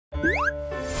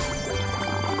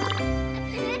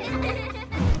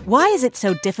Why is it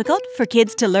so difficult for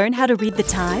kids to learn how to read the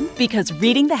time? Because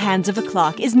reading the hands of a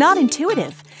clock is not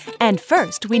intuitive. And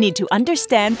first, we need to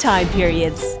understand time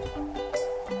periods.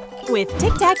 With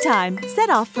Tic Toc Time, set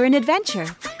off for an adventure.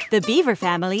 The Beaver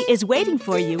family is waiting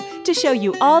for you to show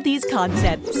you all these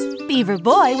concepts. Beaver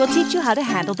Boy will teach you how to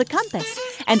handle the compass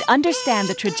and understand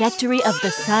the trajectory of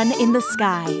the sun in the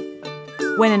sky.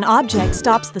 When an object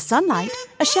stops the sunlight,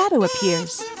 a shadow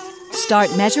appears.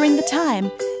 Start measuring the time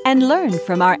and learn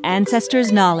from our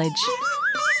ancestors' knowledge.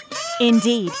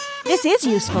 Indeed, this is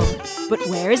useful, but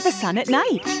where is the sun at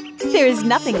night? There is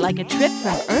nothing like a trip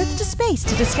from Earth to space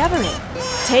to discover it.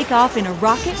 Take off in a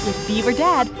rocket with Beaver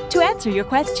Dad to answer your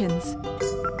questions.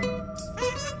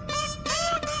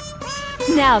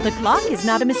 Now the clock is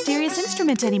not a mysterious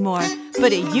instrument anymore,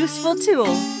 but a useful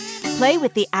tool. Play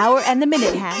with the hour and the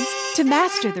minute hands to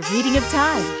master the reading of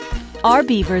time. Our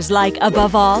beavers like,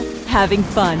 above all, having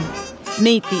fun.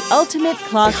 Meet the ultimate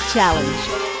clock challenge.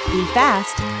 Be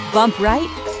fast, bump right,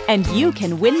 and you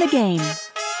can win the game.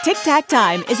 Tic Toc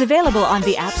Time is available on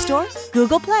the App Store,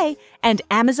 Google Play, and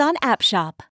Amazon App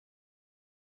Shop.